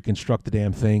there and reconstruct the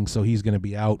damn thing. So he's going to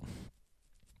be out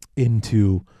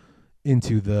into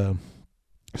the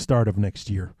start of next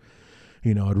year.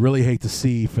 I'd really hate to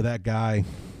see for that guy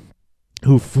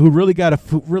who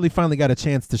really finally got a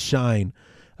chance to shine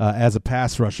as a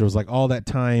pass rusher. It was like all that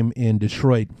time in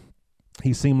Detroit,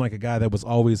 he seemed like a guy that was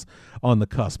always on the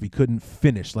cusp. He couldn't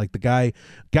finish. Like the guy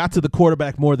got to the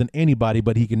quarterback more than anybody,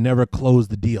 but he could never close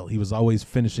the deal. He was always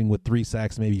finishing with 3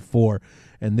 sacks, maybe 4.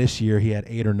 And this year he had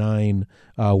 8 or 9,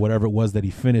 whatever it was that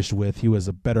he finished with. He was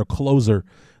a better closer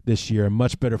this year, a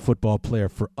much better football player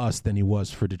for us than he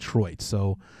was for Detroit.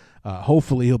 So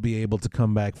hopefully he'll be able to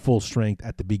come back full strength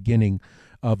at the beginning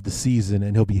of the season,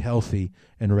 and he'll be healthy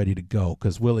and ready to go.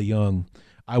 Because Willie Young,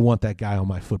 I want that guy on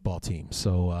my football team.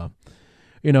 So,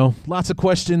 lots of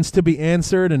questions to be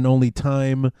answered, and only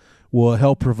time will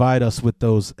help provide us with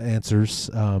those answers.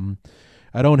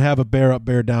 I don't have a bear up,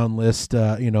 bear down list.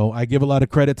 I give a lot of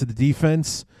credit to the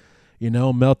defense.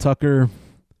 Mel Tucker,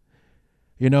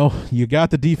 you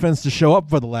got the defense to show up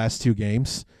for the last 2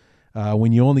 games.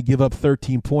 When you only give up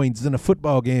 13 points in a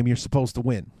football game, you're supposed to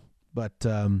win. But,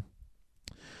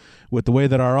 with the way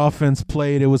that our offense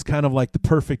played, it was kind of like the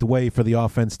perfect way for the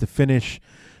offense to finish.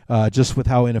 Just with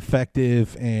how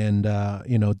ineffective and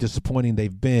disappointing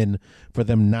they've been, for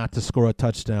them not to score a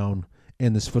touchdown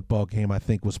in this football game, I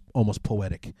think was almost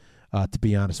poetic, to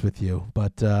be honest with you.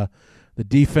 But the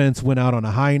defense went out on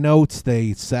a high note.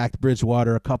 They sacked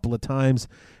Bridgewater a couple of times,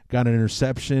 got an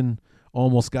interception,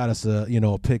 almost got us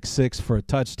a pick six for a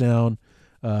touchdown.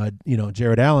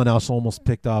 Jared Allen also almost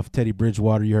picked off Teddy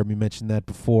Bridgewater. You heard me mention that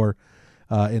before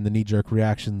in the knee-jerk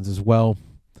reactions as well.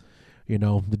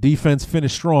 The defense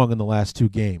finished strong in the last two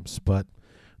games, but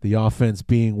the offense,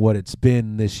 being what it's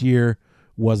been this year,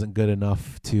 wasn't good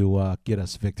enough to get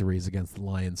us victories against the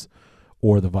Lions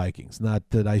or the Vikings. Not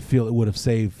that I feel it would have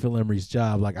saved Phil Emery's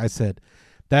job. Like I said,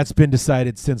 that's been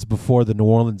decided since before the New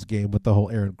Orleans game with the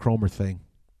whole Aaron Kromer thing.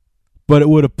 But it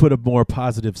would have put a more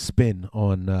positive spin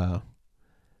on,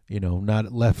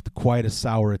 not left quite as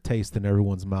sour a taste in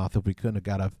everyone's mouth if we couldn't have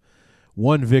got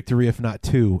one victory, if not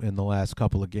two, in the last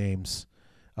couple of games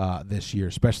this year,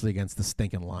 especially against the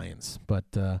stinking Lions. But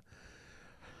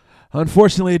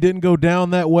unfortunately, it didn't go down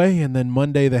that way, and then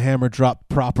Monday the hammer dropped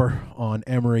proper on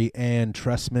Emery and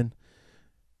Trestman.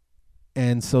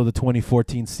 And so the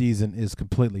 2014 season is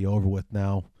completely over with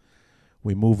now.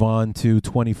 We move on to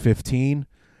 2015.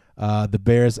 The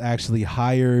Bears actually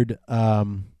hired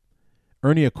Ernie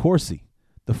Accorsi,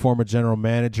 the former general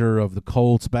manager of the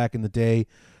Colts back in the day,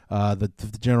 the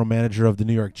general manager of the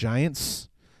New York Giants,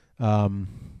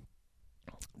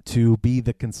 to be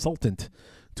the consultant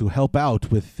to help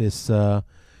out with this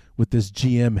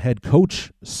GM head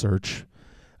coach search.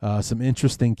 Some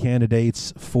interesting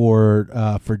candidates for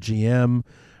GM.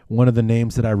 One of the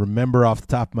names that I remember off the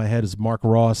top of my head is Mark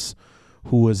Ross,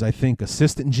 who was, I think,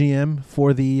 assistant GM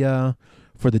for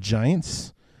the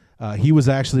Giants. He was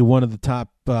actually one of the top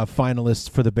finalists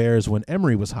for the Bears when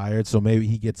Emery was hired, so maybe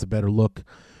he gets a better look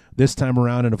this time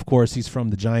around. And of course, he's from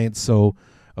the Giants, so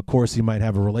of course he might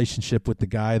have a relationship with the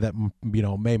guy that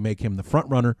may make him the front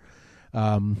runner.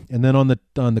 And then on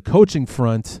the coaching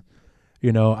front,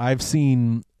 I've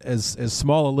seen as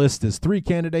small a list as 3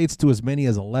 candidates to as many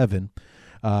as 11.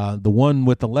 The one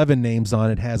with 11 names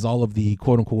on it has all of the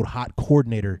quote unquote hot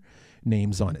coordinator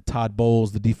names on it. Todd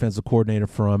Bowles, the defensive coordinator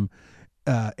from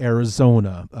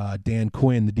Arizona. Dan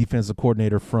Quinn, the defensive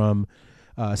coordinator from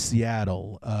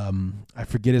Seattle. I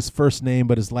forget his first name,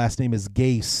 but his last name is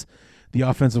Gase, the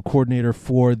offensive coordinator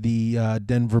for the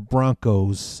Denver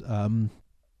Broncos,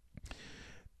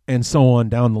 and so on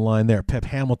down the line there. Pep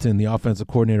Hamilton, the offensive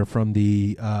coordinator from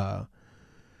the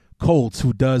Colts,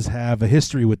 who does have a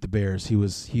history with the Bears. He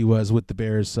was with the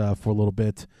Bears for a little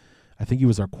bit. I think he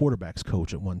was our quarterback's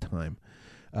coach at one time.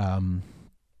 And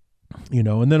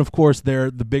then of course there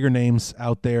are the bigger names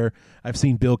out there. I've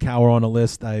seen Bill Cowher on a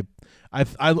list. I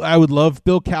would love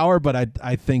Bill Cowher, but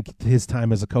I think his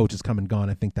time as a coach is come and gone.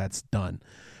 I think that's done.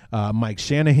 Mike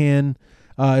Shanahan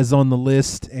is on the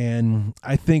list, and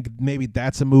I think maybe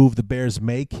that's a move the Bears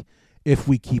make if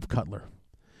we keep Cutler.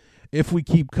 If we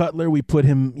keep Cutler, we put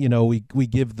him,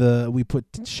 we put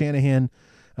Shanahan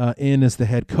in as the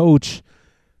head coach,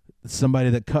 somebody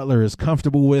that Cutler is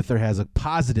comfortable with or has a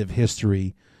positive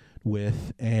history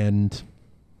with, and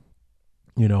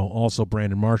also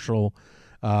Brandon Marshall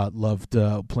loved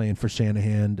playing for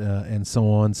Shanahan and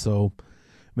so on. So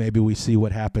maybe we see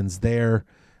what happens there.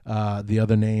 The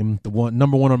other name,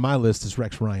 number one on my list, is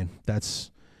Rex Ryan.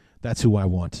 That's who I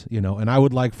want, and I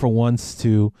would like for once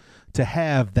to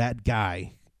have that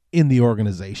guy in the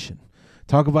organization.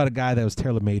 Talk about a guy that was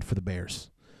tailor-made for the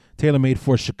Bears, tailor-made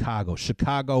for Chicago.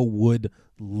 Chicago would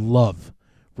love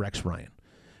Rex Ryan.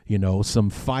 Some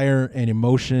fire and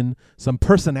emotion, some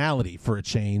personality for a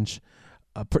change.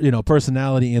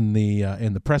 Personality in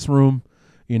the press room,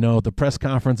 the press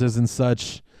conferences and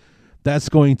such. That's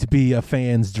going to be a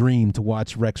fan's dream to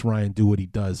watch Rex Ryan do what he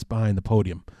does behind the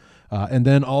podium. And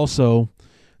then also,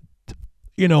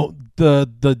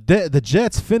 the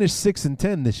Jets finished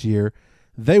 6-10 this year.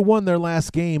 They won their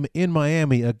last game in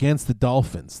Miami against the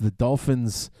Dolphins. The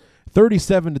Dolphins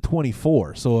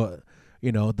 37-24. So,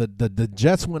 the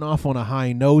Jets went off on a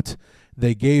high note.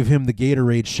 They gave him the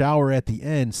Gatorade shower at the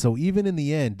end. So even in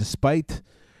the end, despite,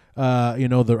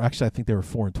 actually I think they were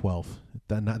 4-12.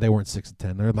 They weren't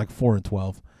 6-10. They're like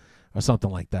 4-12 or something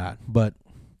like that. But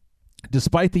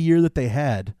despite the year that they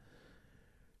had,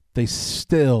 they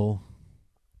still,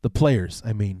 the players,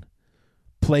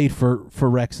 played for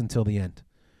Rex until the end.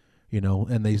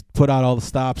 And they put out all the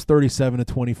stops.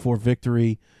 37-24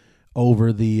 victory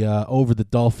over the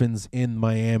Dolphins in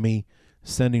Miami,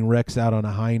 sending Rex out on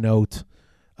a high note.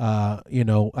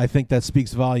 I think that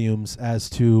speaks volumes as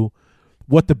to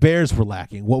what the Bears were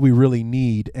lacking, what we really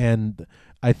need. And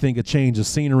I think a change of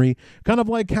scenery, kind of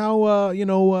like how,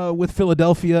 with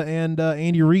Philadelphia and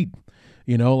Andy Reid.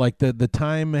 Like the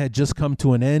time had just come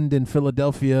to an end in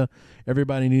Philadelphia.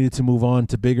 Everybody needed to move on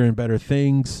to bigger and better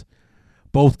things.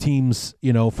 Both teams,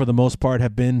 for the most part,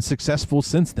 have been successful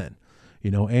since then.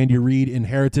 Andy Reid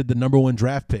inherited the number 1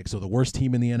 draft pick, so the worst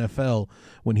team in the NFL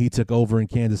when he took over in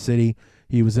Kansas City.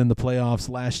 He was in the playoffs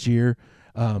last year,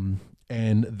 and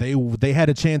they had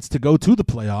a chance to go to the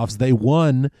playoffs. They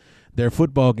won their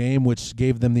football game, which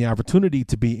gave them the opportunity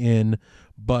to be in,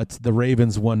 but the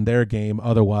Ravens won their game.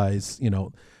 Otherwise,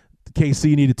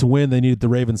 KC needed to win. They needed the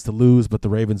Ravens to lose, but the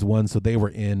Ravens won, so they were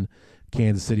in.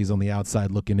 Kansas City's on the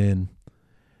outside looking in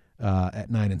at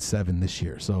 9-7 this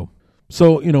year. So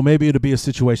maybe it'll be a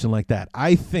situation like that.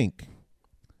 I think,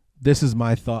 this is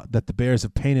my thought, that the Bears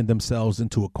have painted themselves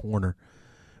into a corner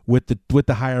with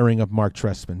the hiring of Mark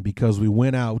Trestman, because we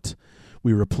went out,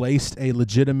 we replaced a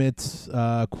legitimate,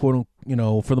 quote,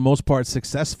 for the most part,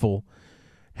 successful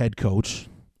head coach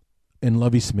in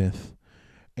Lovie Smith,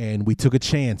 and we took a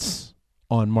chance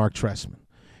on Mark Trestman,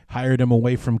 hired him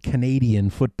away from Canadian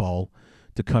football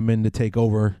to come in to take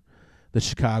over the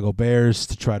Chicago Bears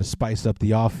to try to spice up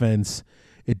the offense.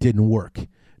 It didn't work.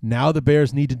 Now the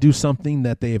Bears need to do something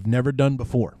that they have never done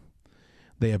before.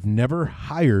 They have never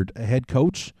hired a head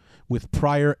coach with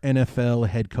prior NFL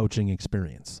head coaching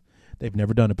experience. They've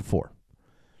never done it before.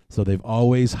 So they've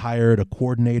always hired a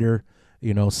coordinator,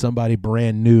 somebody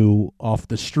brand new off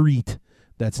the street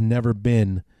that's never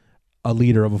been a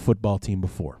leader of a football team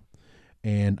before.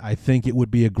 And I think it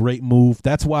would be a great move.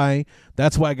 That's why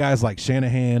guys like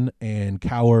Shanahan and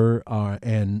Cowher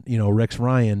and Rex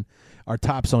Ryan are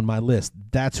tops on my list.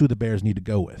 That's who the Bears need to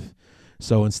go with.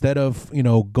 So instead of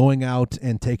going out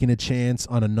and taking a chance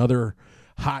on another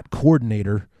hot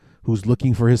coordinator who's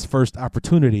looking for his first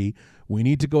opportunity, we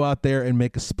need to go out there and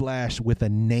make a splash with a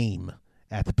name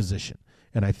at the position.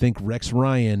 And I think Rex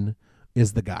Ryan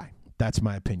is the guy. That's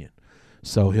my opinion.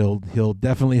 So he'll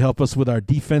definitely help us with our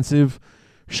defensive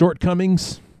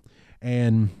shortcomings,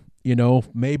 and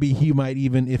maybe he might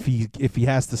even, if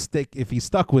he's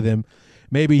stuck with him,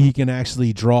 maybe he can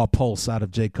actually draw a pulse out of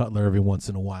Jay Cutler every once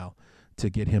in a while to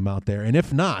get him out there. And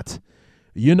if not,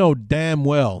 damn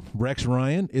well Rex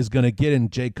Ryan is going to get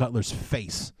in Jay Cutler's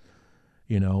face.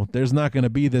 There's not going to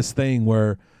be this thing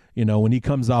where when he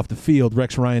comes off the field,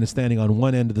 Rex Ryan is standing on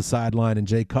one end of the sideline and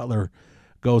Jay Cutler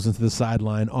goes into the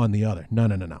sideline on the other. No.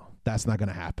 That's not going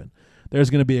to happen.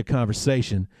 There's going to be a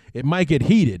conversation. It might get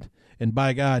heated, and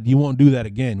by God, you won't do that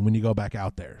again when you go back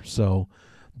out there. So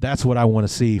that's what I want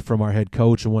to see from our head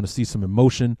coach. I want to see some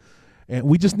emotion, and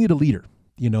we just need a leader,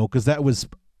 because that was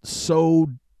so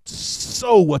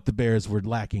what the Bears were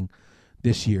lacking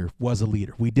this year was a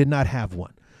leader. We did not have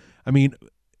one. I mean,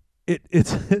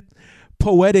 it's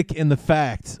poetic in the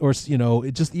fact, or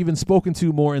it just even spoken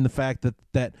to more in the fact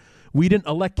that we didn't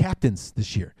elect captains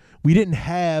this year. We didn't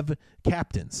have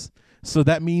captains. So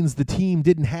that means the team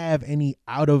didn't have any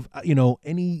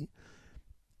any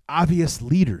obvious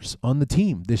leaders on the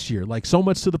team this year. Like, so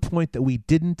much to the point that we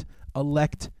didn't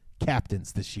elect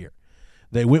captains this year.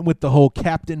 They went with the whole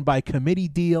captain by committee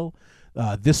deal.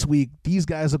 This week, these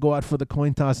guys will go out for the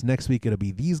coin toss. Next week, it'll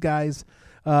be these guys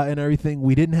and everything.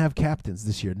 We didn't have captains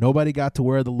this year. Nobody got to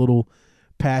wear the little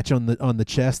patch on the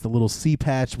chest, the little C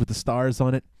patch with the stars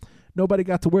on it. Nobody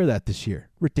got to wear that this year.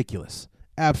 Ridiculous.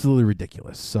 Absolutely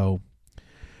ridiculous. So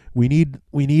we need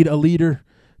a leader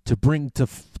to bring to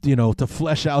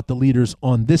flesh out the leaders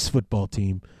on this football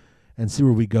team and see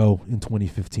where we go in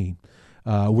 2015.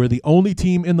 We're the only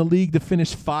team in the league to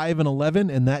finish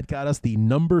 5-11, and that got us the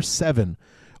number 7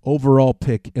 overall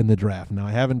pick in the draft. Now,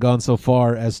 I haven't gone so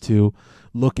far as to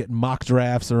look at mock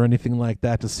drafts or anything like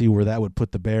that to see where that would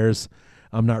put the Bears.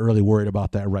 I'm not really worried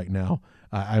about that right now.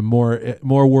 I'm more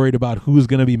worried about who's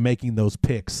going to be making those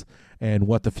picks and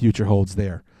what the future holds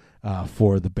there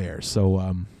for the Bears.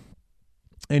 So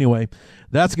anyway,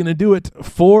 that's going to do it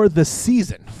for the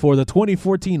season, for the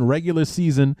 2014 regular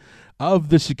season of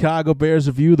the Chicago Bears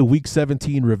Review. The Week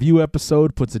 17 review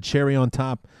episode puts a cherry on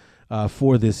top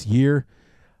for this year.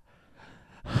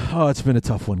 Oh, it's been a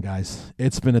tough one, guys.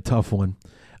 It's been a tough one.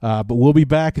 But we'll be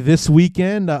back this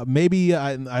weekend. Maybe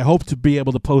I hope to be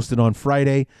able to post it on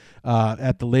Friday.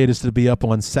 At the latest, it'll be up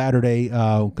on Saturday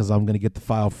because I'm going to get the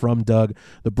file from Doug.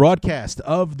 The broadcast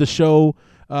of the show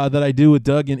that I do with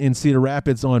Doug in Cedar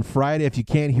Rapids on Friday, if you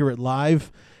can't hear it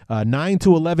live, 9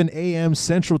 to 11 a.m.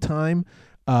 Central Time.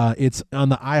 It's on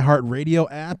the iHeartRadio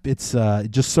app. It's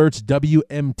just search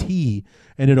WMT,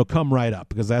 and it'll come right up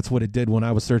because that's what it did when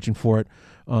I was searching for it.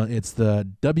 It's the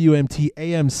WMT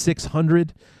AM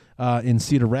 600 in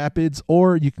Cedar Rapids,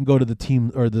 or you can go to the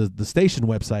team or the station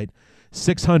website,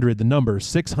 600, the number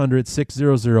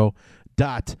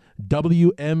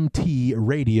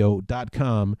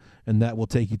 600-600.wmtradio.com, and that will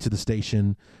take you to the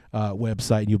station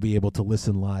website, and you'll be able to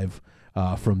listen live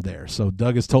from there. So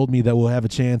Doug has told me that we'll have a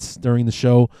chance during the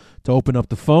show to open up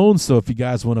the phone. So if you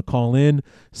guys want to call in,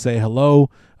 say hello,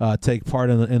 take part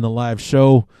in the live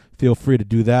show, feel free to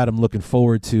do that. I'm looking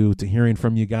forward to hearing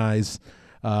from you guys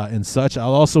and such.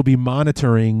 I'll also be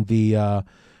monitoring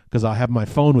because I'll have my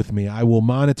phone with me. I will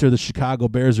monitor the Chicago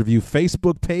Bears Review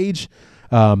Facebook page.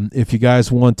 If you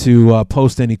guys want to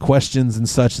post any questions and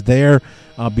such there,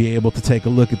 I'll be able to take a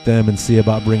look at them and see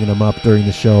about bringing them up during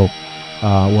the show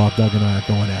while Doug and I are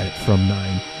going at it from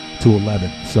 9 to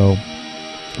 11. So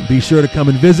be sure to come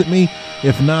and visit me.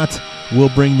 If not, we'll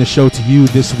bring the show to you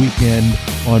this weekend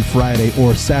on Friday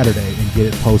or Saturday and get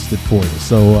it posted for you.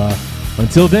 So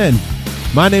until then,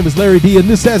 my name is Larry D, and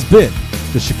this has been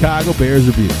the Chicago Bears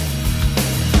Review.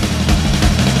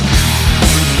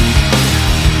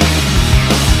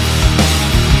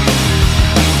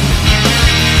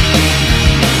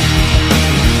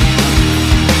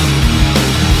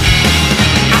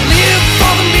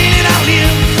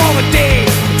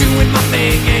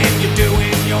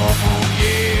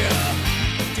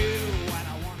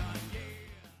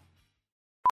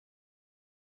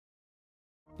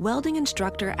 Welding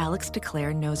instructor Alex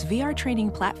DeClaire knows VR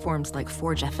training platforms like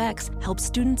Forge FX help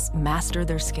students master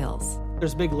their skills.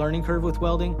 There's a big learning curve with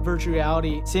welding. Virtual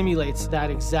reality simulates that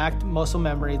exact muscle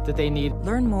memory that they need.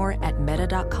 Learn more at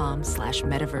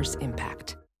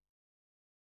meta.com/metaverseimpact.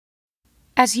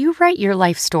 As you write your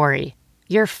life story,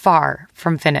 you're far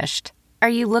from finished. Are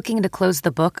you looking to close the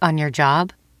book on your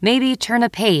job? Maybe turn a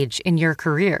page in your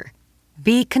career?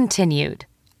 Be continued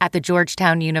at the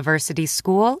Georgetown University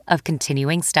School of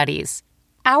Continuing Studies.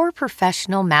 Our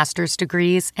professional master's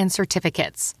degrees and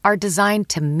certificates are designed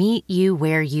to meet you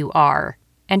where you are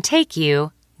and take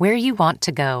you where you want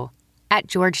to go. At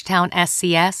Georgetown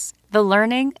SCS, the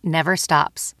learning never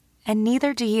stops, and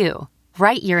neither do you.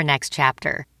 Write your next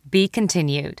chapter. Be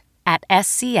continued at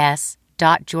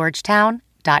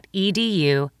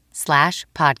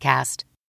scs.georgetown.edu/podcast.